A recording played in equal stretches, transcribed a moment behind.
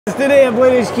Today at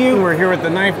Blade HQ, we're here with the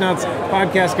Knife Nuts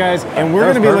podcast guys, and we're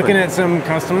going to be looking at some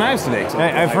custom knives today.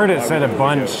 I've heard it said a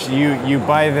bunch, you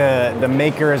buy the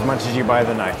maker as much as you buy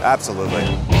the knife. Absolutely.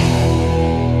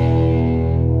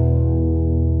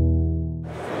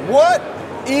 What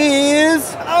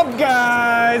is up,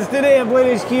 guys? Today at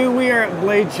Blade HQ, we are at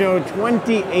Blade Show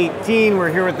 2018.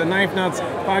 We're here with the Knife Nuts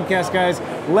podcast guys,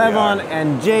 Levon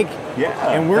and Jake.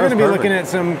 Yeah, and we're going to be looking at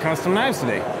some custom knives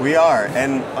today. We are,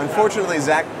 and unfortunately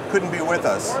Zach couldn't be with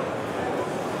us.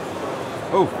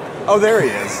 Oh, there he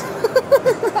is.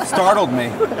 Startled me.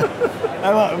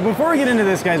 Before we get into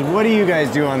this, guys, what do you guys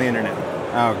do on the internet?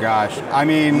 Oh gosh, I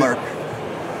mean, Lurk.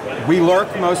 We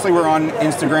lurk mostly. We're on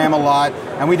Instagram a lot,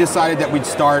 and we decided that we'd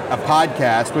start a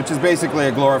podcast, which is basically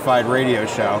a glorified radio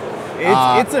show.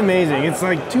 It's amazing. It's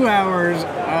like 2 hours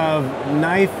of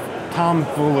knife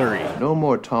tomfoolery. No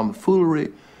more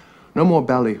tomfoolery, no more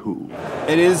ballyhoo.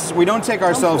 It is. We don't take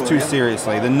ourselves too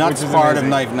seriously. The nuts part of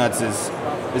Knife Nuts is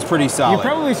pretty solid. You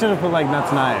probably should have put like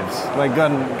nuts knives, like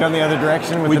gone the other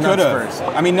direction with the nuts first.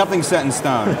 I mean, nothing's set in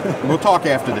stone. We'll talk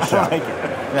after the show. I like it.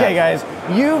 Yeah. Okay, guys,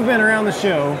 you've been around the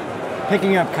show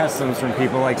picking up customs from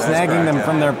people, like snagging them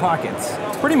from their pockets.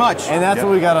 Pretty much. And that's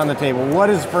what we got on the table. What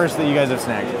is first that you guys have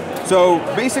snagged? So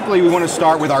basically, we want to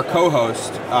start with our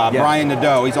co-host, Brian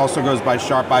Nadeau. He also goes by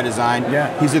Sharp by Design.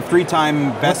 Yeah. He's a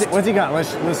three-time best. What's he got?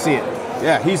 Let's see it.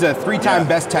 Yeah, he's a three-time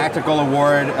Best Tactical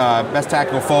Award, Best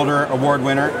Tactical Folder Award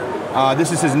winner.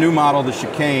 This is his new model, the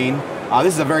Chicane.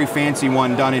 This is a very fancy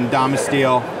one done in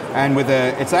Damasteel, and with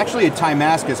it's actually a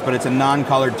Timascus, but it's a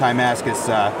non-colored Timascus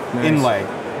inlay.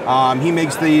 He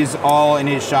makes these all in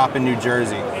his shop in New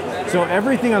Jersey. So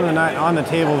everything on the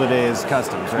table today is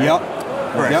customs, right? Yep.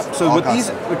 Correct. Yep. So with these,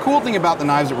 the cool thing about the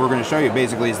knives that we're going to show you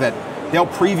basically is that they'll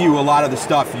preview a lot of the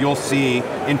stuff you'll see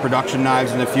in production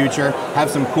knives in the future, have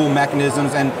some cool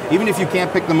mechanisms, and even if you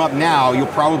can't pick them up now, you'll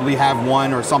probably have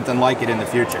one or something like it in the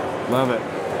future. Love it.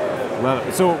 Love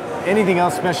it. So anything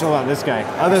else special about this guy,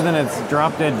 other than it's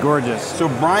drop dead gorgeous? So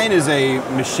Brian is a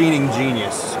machining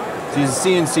genius. So he's a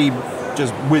CNC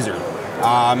just wizard.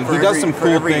 He does some cool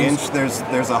every things. Inch,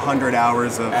 there's 100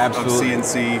 hours of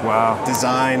CNC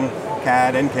design,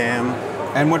 CAD and CAM.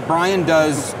 And what Brian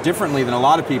does differently than a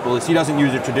lot of people is he doesn't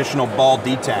use a traditional ball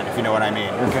detent, if you know what I mean.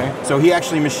 Okay. So he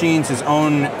actually machines his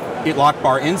own lock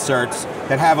bar inserts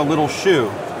that have a little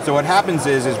shoe. So what happens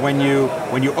is when you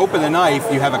open the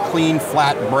knife, you have a clean,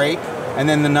 flat break, and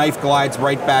then the knife glides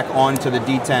right back onto the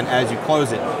detent as you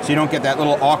close it. So you don't get that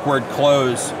little awkward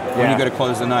close when you go to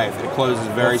close the knife. It closes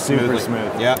very smoothly. Super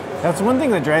smooth. Yeah. That's one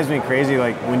thing that drives me crazy,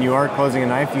 like when you are closing a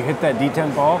knife, you hit that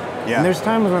detent ball, and there's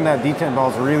times when that detent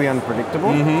ball is really unpredictable.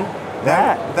 Mm-hmm.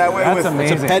 That's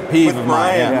amazing. It's a pet peeve of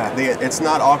mine. Brian, it's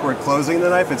not awkward closing the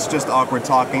knife, it's just awkward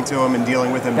talking to him and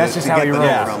dealing with him That's to just get how you the roll.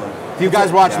 knife from him. If you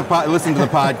guys listen to the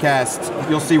podcast,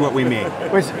 you'll see what we mean.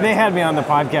 Which they had me on the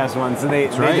podcast once, and they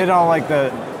did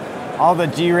all the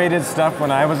G-rated stuff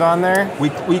when I was on there. We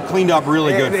cleaned up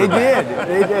really good. They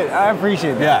did. I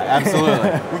appreciate that. Yeah, absolutely.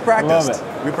 We practiced.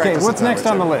 Love it. We practiced. Okay, what's next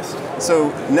on the list?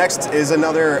 So next is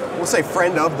another, we'll say,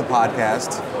 friend of the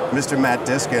podcast, Mr. Matt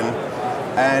Diskin.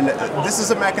 And this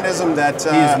is a mechanism that...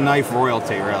 He's knife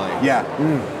royalty, really. Yeah.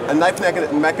 A knife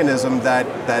mechanism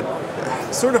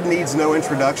that sort of needs no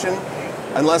introduction,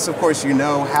 unless, of course, you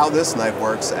know how this knife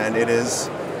works, and it is,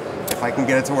 if I can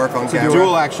get it to work on camera. It's a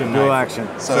dual action knife. Dual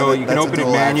action. So you can open it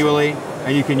manually,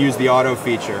 and you can use the auto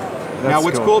feature. Now,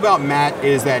 what's cool about Matt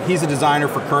is that he's a designer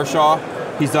for Kershaw.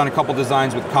 He's done a couple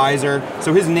designs with Kaiser.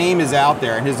 So his name is out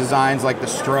there, and his designs like the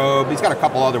strobe. He's got a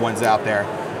couple other ones out there.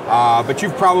 But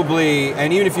you've probably,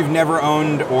 and even if you've never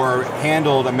owned or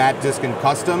handled a Matt Diskin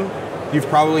custom, you've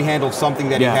probably handled something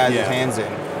that he has his hands in.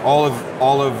 All of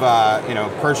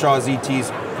Kershaw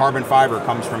ZT's carbon fiber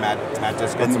comes from Matt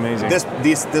Diskin. That's amazing.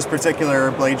 This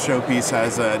particular blade show piece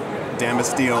has a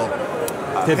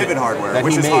Damasteel pivot hardware,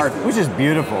 which is hard. Which is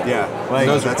beautiful. Yeah, like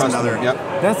those that's are custom. another. Yep.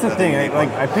 That's the thing.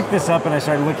 I picked this up and I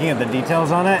started looking at the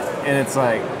details on it, and it's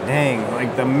like, dang,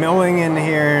 like the milling in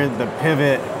here, the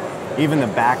pivot, even the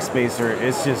back spacer.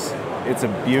 It's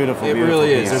a beautiful. It beautiful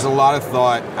really piece. is. There's a lot of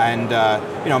thought, and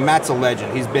Matt's a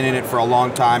legend. He's been in it for a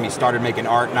long time. He started making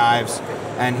art knives,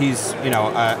 and he's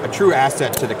a true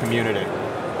asset to the community.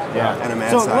 Yeah. And a mad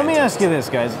so scientist. let me ask you this,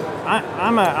 guys.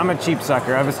 I'm a cheap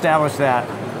sucker. I've established that.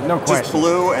 No question. Just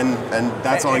blue, and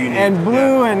that's all you need. And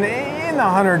blue, and in the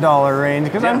 $100 range,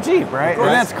 because I'm cheap, right? And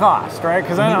that's cost, right?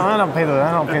 Because I don't pay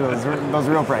those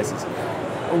real prices.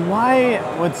 Why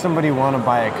would somebody want to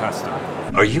buy a custom?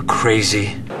 Are you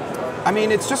crazy? I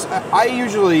mean, it's just, I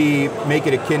usually make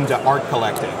it akin to art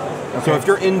collecting. Okay. So if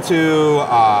you're into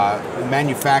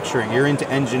manufacturing, you're into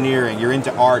engineering, you're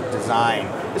into art, design,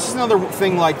 This is another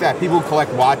thing like that. People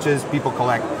collect watches, people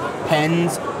collect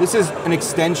pens. This is an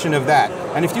extension of that.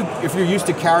 And if you're used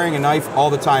to carrying a knife all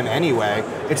the time anyway,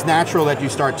 it's natural that you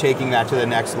start taking that to the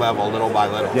next level little by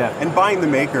little. Yeah. And buying the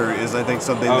maker is, I think,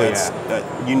 something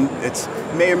it's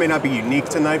may or may not be unique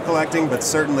to knife collecting, but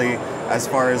certainly as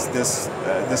far as this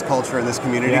culture and this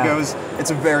community goes,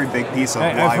 it's a very big piece of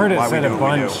I've heard it why said we do a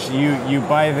what we bunch. do. You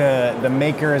buy the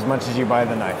maker as much as you buy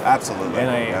the knife. Absolutely. And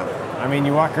I mean,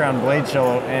 you walk around Blade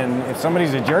Show, and if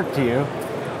somebody's a jerk to you,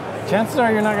 chances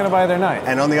are you're not going to buy their knife.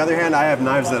 And on the other hand, I have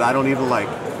knives that I don't even like,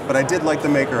 but I did like the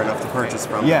maker enough to purchase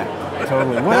from. Yeah,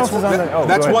 totally. What else is on the? Oh,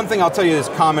 that's one thing I'll tell you is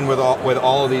common with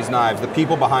all of these knives. The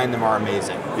people behind them are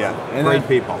amazing. Yeah. And Great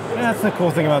people. And that's the cool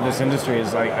thing about this industry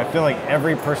is like I feel like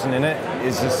every person in it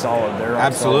is just solid. They're all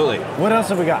Absolutely. solid. What else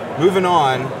have we got? Moving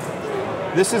on.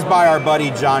 This is by our buddy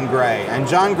John Gray, and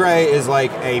John Gray is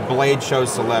like a Blade Show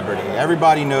celebrity.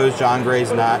 Everybody knows John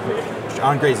Gray's name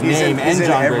and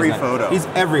John every Gray's photo. He's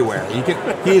everywhere.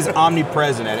 He is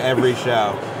omnipresent at every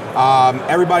show.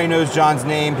 Everybody knows John's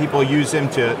name. People use him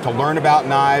to learn about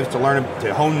knives,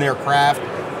 to hone their craft,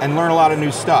 and learn a lot of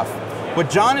new stuff. What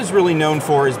John is really known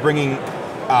for is bringing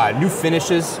new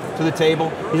finishes to the table.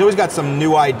 He's always got some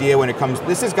new idea when it comes.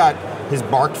 This has got his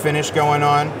barked finish going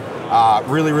on.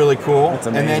 Really, really cool. That's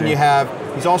amazing. And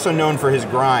then he's also known for his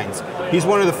grinds. He's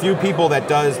one of the few people that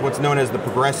does what's known as the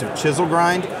progressive chisel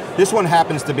grind. This one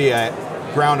happens to be a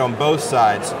ground on both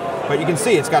sides, but you can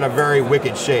see it's got a very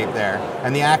wicked shape there,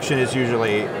 and the action is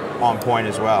usually on point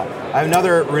as well. I have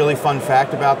another really fun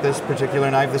fact about this particular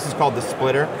knife. This is called the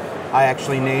Splitter. I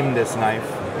actually named this knife.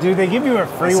 Do they give you a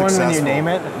free one when you name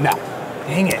it? No.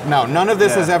 Dang it. No, none of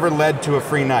this has ever led to a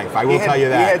free knife. I will tell you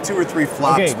that. He had 2 or 3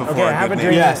 flops before. Okay, I have a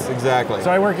dream. Yes, exactly. So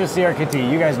I worked at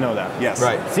CRKT. You guys know that. Yes.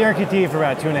 Right. CRKT for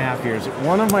about 2.5 years.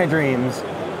 One of my dreams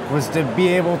was to be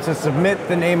able to submit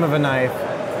the name of a knife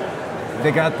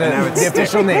that got the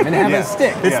official name and have it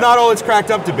stick. It's not all it's cracked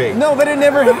up to be. No, but it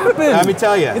never happened. Let me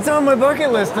tell you. It's on my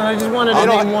bucket list, and I just wanted to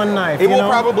name one knife. It will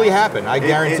probably happen. I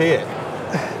guarantee it.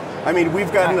 I mean,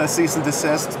 we've gotten a cease and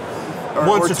desist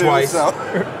Once or two, twice. So.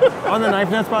 On the Knife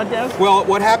Nuts podcast? Well,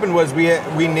 what happened was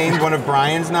we named one of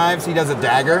Brian's knives. He does a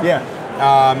dagger. Yeah.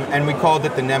 And we called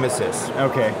it the Nemesis.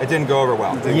 Okay. It didn't go over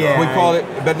well. Yeah. We called it,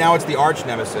 but now it's the Arch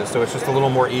Nemesis, so it's just a little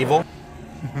more evil.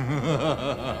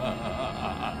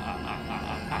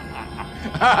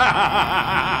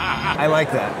 I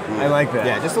like that. I like that.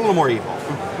 Yeah, just a little more evil.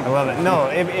 I love it. No,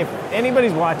 if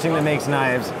anybody's watching that makes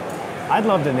knives, I'd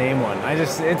love to name one.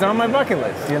 It's on my bucket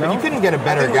list, you know? You couldn't get a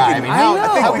better we guy. can- I mean, I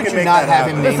know. how we could can you make not that have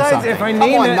him happen. name Besides, something? if I Come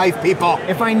name on, it- knife people.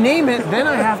 If I name it, then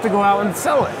I have to go out and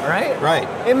sell it, right? Right.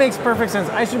 It makes perfect sense.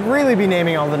 I should really be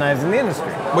naming all the knives in the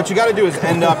industry. What you got to do is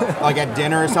end up like at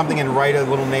dinner or something and write a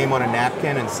little name on a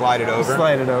napkin and slide it over.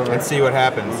 Slide it over. And see what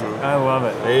happens. I love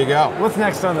it. There you go. What's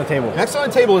next on the table? Next on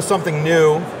the table is something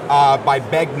new by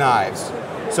Beg Knives.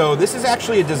 So this is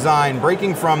actually a design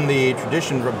breaking from the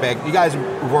tradition of Beg. You guys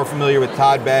were familiar with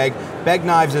Todd Begg. Beg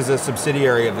Knives is a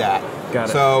subsidiary of that. Got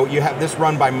it. So you have this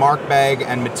run by Mark Begg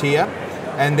and Mattia,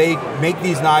 and they make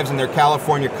these knives in their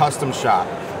California custom shop.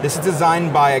 This is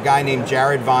designed by a guy named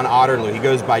Jared Von Otterloo. He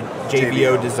goes by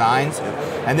JVO Designs,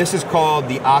 and this is called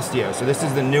the Osteo. So this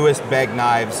is the newest Beg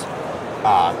Knives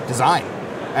design.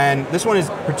 And this one is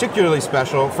particularly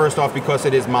special, first off, because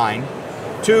it is mine.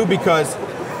 2, because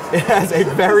it has a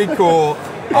very cool...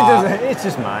 It's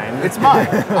just mine. It's mine.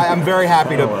 I'm very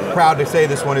happy proud to say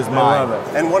this one is mine. I love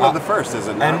it. And one of the first, is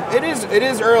it not? And it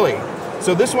is early.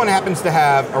 So this one happens to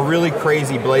have a really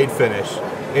crazy blade finish.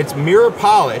 It's mirror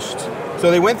polished. So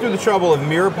they went through the trouble of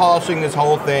mirror polishing this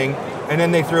whole thing, and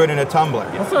then they threw it in a tumbler.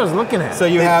 That's what I was looking at. So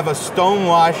you have a stone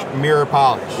wash mirror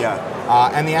polish. Yeah.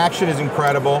 And the action is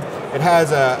incredible. It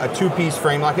has a 2-piece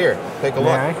frame lock. Here, take a look.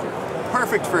 Yeah.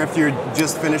 Perfect for if you're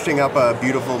just finishing up a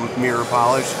beautiful mirror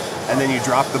polish and then you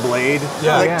drop the blade.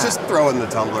 Yeah. Like, Yeah. just throw in the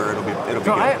tumbler. It'll be So good.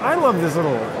 I love this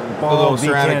little The ball little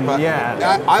ceramic decan. butt. Yeah.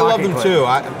 I love pocket them clip.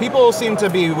 too. People seem to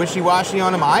be wishy-washy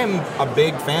on them. I am a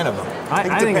big fan of them. I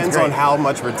think it think it's depends great. on how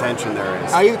much retention there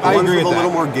is. I The ones agree with with a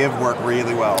little that. more give work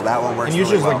really well. That one works And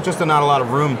usually really well. like just not a lot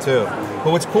of room too.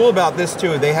 But what's cool about this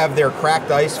too, they have their cracked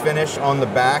ice finish on the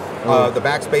back, the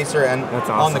back spacer and That's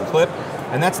on the awesome. clip.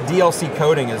 And that's DLC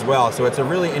coating as well, so it's a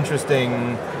really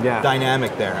interesting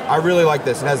dynamic there. I really like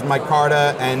this. It has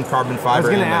micarta and carbon fiber. I was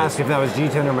going to inlays. ask if that was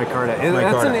G10 or micarta. That's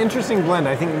Micarta. an interesting blend.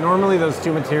 I think normally those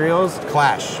two materials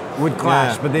Clash. would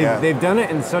clash, Yeah. but they've done it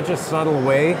in such a subtle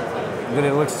way that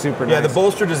it looks super nice. Yeah, the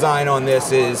bolster design on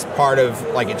this is part of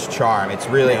like its charm. It's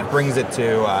really it brings it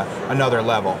to another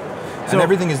level, So- and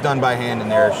everything is done by hand in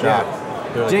their shop.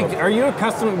 Really Jake, cool. are you a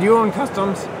custom? Do you own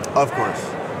customs? Of course.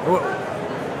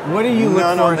 What do you look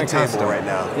None for on in the a table custom? right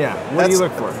now. Yeah. What do you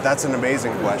look for? That's an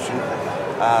amazing question.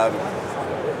 Other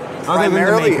than the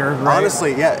Primarily, maker, right?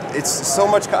 honestly, yeah, it's so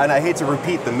much, and I hate to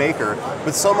repeat the maker,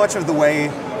 but so much of the way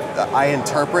I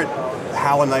interpret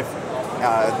how a knife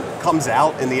comes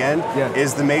out in the end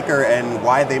is the maker and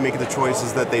why they make the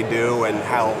choices that they do, and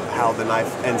how the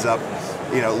knife ends up,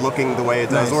 looking the way it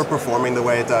does or performing the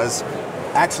way it does.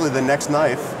 Actually, the next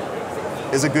knife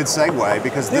is a good segue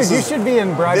because Dude, you should be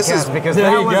in broadcast because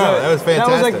that was fantastic. That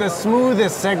was like the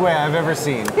smoothest segue I've ever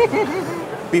seen.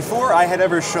 Before I had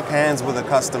ever shook hands with a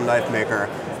custom knife maker,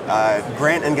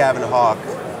 Grant and Gavin Hawk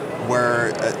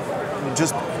were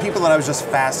just people that I was just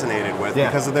fascinated with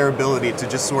because of their ability to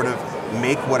just sort of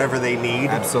make whatever they need.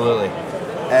 Absolutely.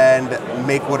 And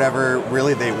make whatever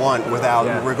really they want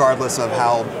without, regardless of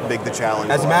how big the challenge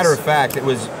was. As a matter of fact, it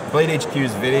was Blade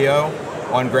HQ's video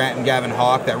on Grant and Gavin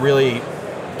Hawk that really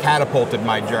catapulted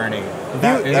my journey.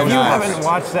 If you haven't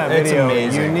watched that video,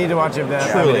 amazing. you need to watch it.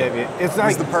 It's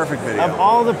like the perfect video. Of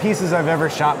all the pieces I've ever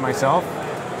shot myself,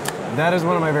 that is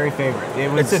one of my very favorite.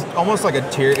 It's almost like a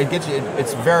tear. It gets you.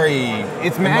 It's very.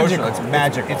 It's emotional. magical. It's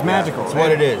magical. It's magical. It's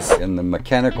what it is. In the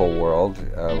mechanical world,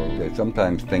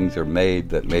 sometimes things are made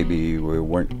that maybe we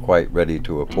weren't quite ready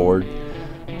to afford,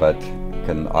 but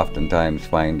can oftentimes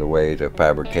find a way to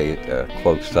fabricate a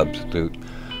close substitute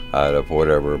out of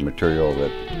whatever material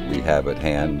that we have at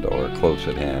hand or close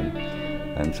at hand.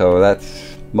 And so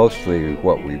that's mostly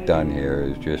what we've done here,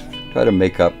 is just try to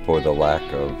make up for the lack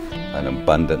of an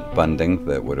abundant funding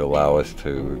that would allow us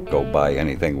to go buy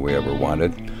anything we ever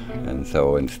wanted. And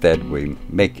so instead we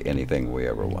make anything we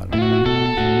ever wanted.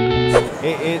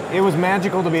 It was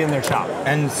magical to be in their shop.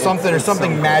 And there's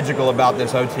something magical about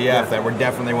this OTF that we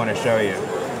definitely want to show you.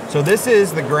 So this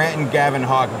is the Grant and Gavin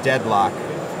Hawk Deadlock.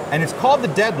 And it's called the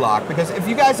Deadlock because if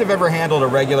you guys have ever handled a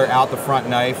regular out-the-front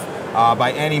knife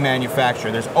by any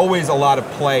manufacturer, there's always a lot of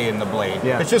play in the blade.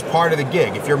 Yeah. It's just part of the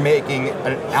gig. If you're making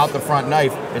an out-the-front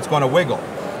knife, it's going to wiggle.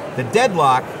 The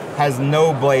Deadlock has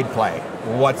no blade play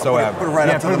whatsoever. Put it right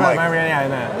up to the mic.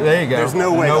 There you go. There's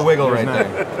no wiggle. No wiggle right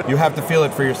there. You have to feel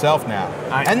it for yourself now.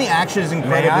 And the action is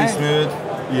incredibly smooth.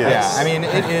 Yes. Yeah, I mean,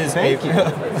 it is. Thank you.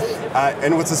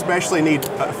 And what's especially neat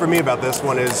for me about this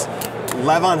one is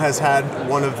Levon has had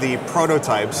one of the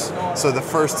prototypes, so the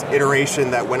first iteration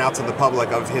that went out to the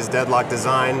public of his Deadlock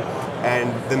design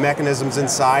and the mechanisms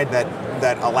inside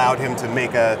that allowed him to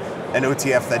make an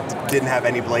OTF that didn't have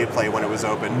any blade play when it was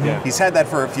open. Yeah. He's had that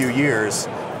for a few years,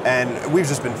 and we've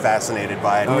just been fascinated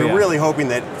by it. We're really hoping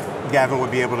that Gavin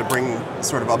would be able to bring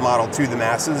sort of a model to the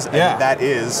masses, and that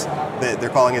is, they're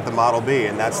calling it the Model B,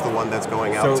 and that's the one that's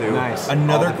going out to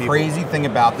Another all the people. crazy thing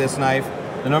about this knife,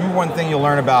 the number one thing you'll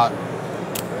learn about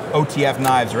OTF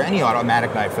knives, or any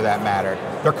automatic knife for that matter,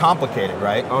 they're complicated,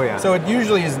 right? Oh yeah. So it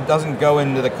usually doesn't go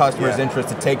into the customer's interest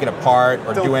to take it apart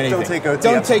or do anything. Don't take your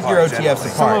apart,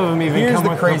 OTFs apart. Some of them even Here's come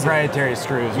the with crazy proprietary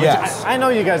screws. Which Yes. I know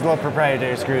you guys love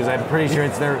proprietary screws. I'm pretty sure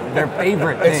it's their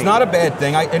favorite thing. It's not a bad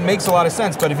thing. It makes a lot of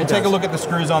sense. But if you take a look at the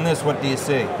screws on this, what do you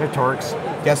see? They're Torx.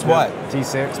 Guess what?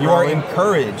 T6. You are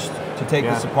encouraged to take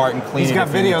this apart and clean it. He's got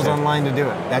if you need videos to. online to do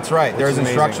it. That's right. There's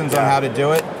instructions on how to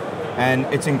do it. And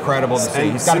it's incredible to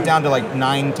see. He's got it down to like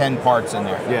 9-10 parts in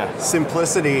there. Yeah.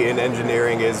 Simplicity in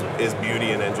engineering is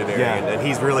beauty in engineering, and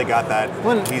he's really got that.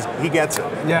 He gets it.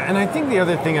 Yeah, and I think the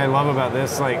other thing I love about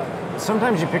this, like,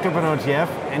 sometimes you pick up an OTF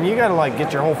and you gotta like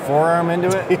get your whole forearm into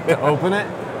it to open it.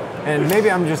 And maybe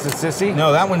I'm just a sissy.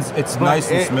 No, that one's nice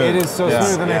and smooth. It is so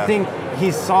smooth, and I think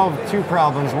he's solved two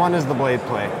problems. One is the blade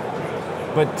play,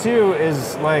 but two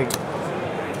is like,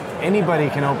 anybody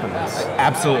can open this.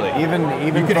 Absolutely. Even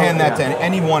you could hand that to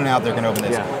anyone out there can open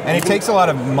this. Yeah. And it takes a lot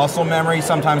of muscle memory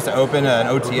sometimes to open an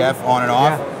OTF on and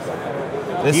off.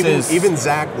 Yeah. Even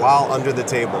Zach, while under the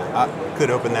table, could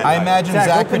open that. I imagine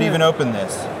Zach could even open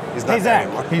this. He's not there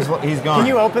anymore. He's gone. Can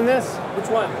you open this? Which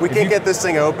one? We can't get this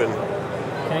thing open.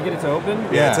 Can I get it to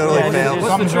open? Yeah, totally failed.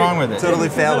 Something's wrong with it. Totally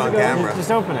failed on camera.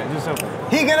 Just open it. Just open it.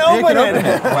 He can open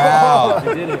it. Wow.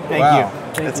 I did it. Thank you.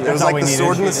 It was like the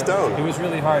sword in the stone. It was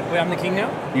really hard. Wait, I'm the king now?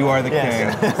 You are the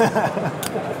Yes.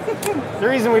 king. The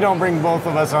reason we don't bring both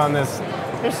of us on this,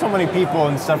 there's so many people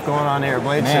and stuff going on here at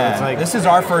Blade Show. Man, It's like this is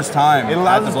our first time it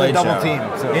allows at the us Blade to double Show. team.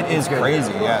 So it is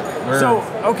crazy, yeah. So,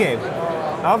 okay,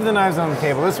 of the knives on the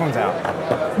table, this one's out.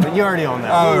 But you already own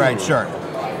that. Oh, right, sure.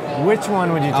 Which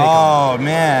one would you take? Oh,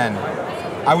 man.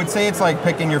 I would say it's like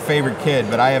picking your favorite kid,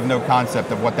 but I have no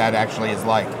concept of what that actually is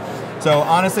like. So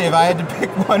honestly, if I had to pick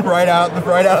one right out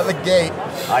of the gate,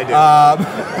 I do.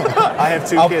 I have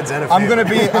two kids and a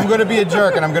family. I'm gonna be a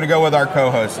jerk, and I'm gonna go with our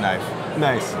co-host knife.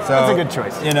 Nice. So, That's a good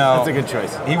choice. You know, that's a good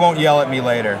choice. He won't yell at me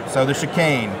later. So the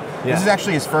chicane. Yeah. This is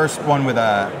actually his first one with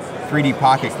a 3D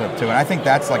pocket clip to it. I think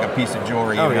that's like a piece of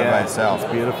jewelry even by itself.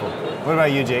 It's beautiful. What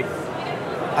about you, Jake?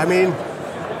 I mean,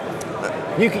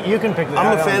 you can pick that.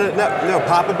 I'm a fan of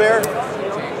Papa Bear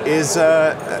is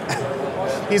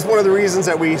he's one of the reasons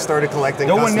that we started collecting.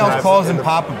 No one else calls him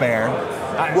Papa Bear.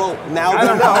 Well, now I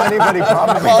don't know anybody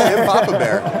Papa Bear. Call him Papa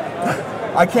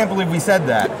Bear. I can't believe we said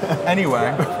that.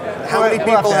 Anyway. How many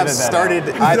people have started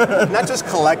not just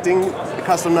collecting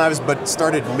custom knives, but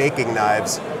started making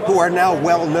knives who are now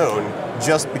well known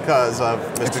just because of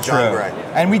Mr. John Gray?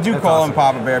 And we do call him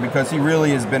Papa Bear because he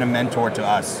really has been a mentor to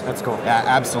us. That's cool. Yeah,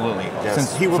 absolutely. Yes.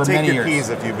 Since He will for take many your years. keys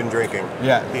if you've been drinking.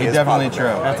 Yeah, He definitely is Papa true.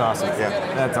 Bear. That's awesome. Yeah.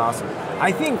 That's awesome.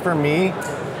 I think for me,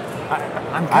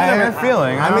 I'm I have a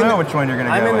feeling. I don't know which one you're going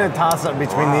to go I'm in with. the toss-up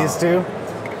between these two.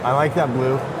 I like that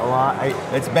blue a lot.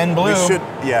 It's been blue. We should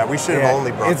have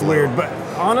only brought It's blue. weird, but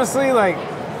honestly, like,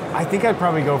 I think I'd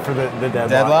probably go for the deadlock.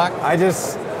 Deadlock? I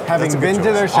just, having That's a good been to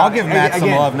choice. their shop. I'll give Matt some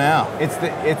again, love now. It's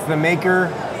the maker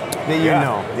that you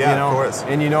know. Yeah, you know, of course.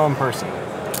 And you know in person.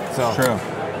 So True.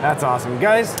 That's awesome.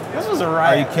 Guys, this was a Are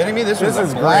riot. you kidding me? This was a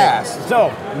is blast. great. So,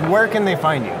 where can they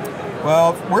find you?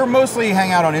 Well, we're mostly hang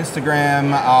out on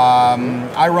Instagram.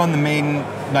 I run the main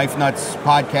Knife Nuts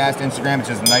podcast Instagram, which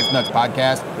is Knife Nuts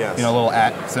Podcast. Yes. You know, a little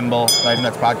 @ symbol, Knife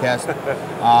Nuts Podcast.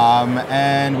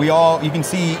 And you can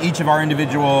see each of our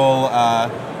individual,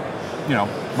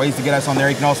 ways to get us on there.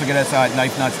 You can also get us at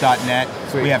knifenuts.net.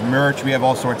 Sweet. We have merch. We have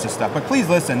all sorts of stuff. But please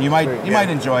listen. You might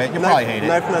enjoy it. You'll probably hate it.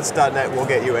 KnifeNuts.net will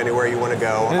get you anywhere you want to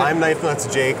go. I'm Knife Nuts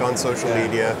Jake on social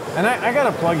media. And I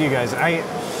gotta plug you guys.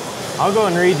 I'll go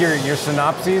and read your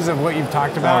synopses of what you've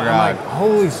talked about. Oh, I'm God. like,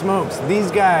 holy smokes,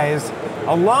 these guys,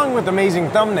 along with amazing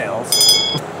thumbnails,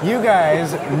 you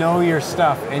guys know your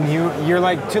stuff, and you're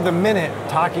like to the minute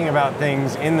talking about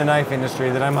things in the knife industry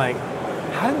that I'm like,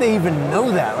 how did they even know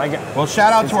that? Like, Well,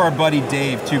 shout out to our buddy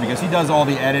Dave too, because he does all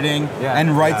the editing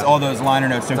and writes all those liner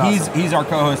notes. So awesome. he's our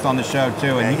co-host on the show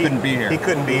too, and he couldn't be here. He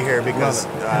couldn't be here because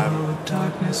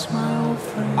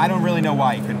I don't really know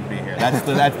why he couldn't be here. That's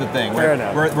the thing. Fair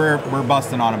enough. We're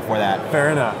busting on him for that. fair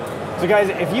enough. So guys,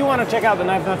 if you want to check out the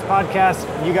Knife Nuts podcast,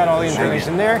 you got all the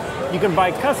information there. You can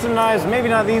buy custom knives, maybe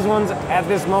not these ones, at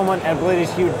this moment at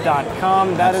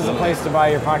bladishhue.com. That is the place to buy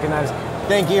your pocket knives.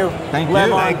 Thank you. Thank you.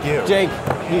 Levon, Thank you. Jake,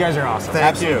 you guys are awesome.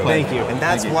 Thank you. Thank you. And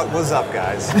that's Thank you. what was up,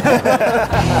 guys.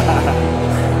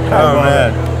 Oh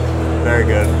man, Very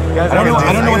good. Guys, I don't know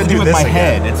I'm what gonna to do do with this my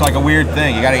again. head. It's like a weird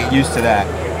thing. You got to get used to that.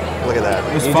 Look at that.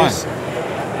 It was You fun. just-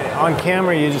 on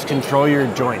camera, you just control your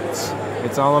joints.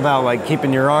 It's all about like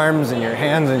keeping your arms and your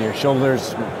hands and your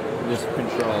shoulders just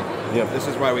controlled. This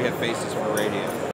is why we have faces for radio.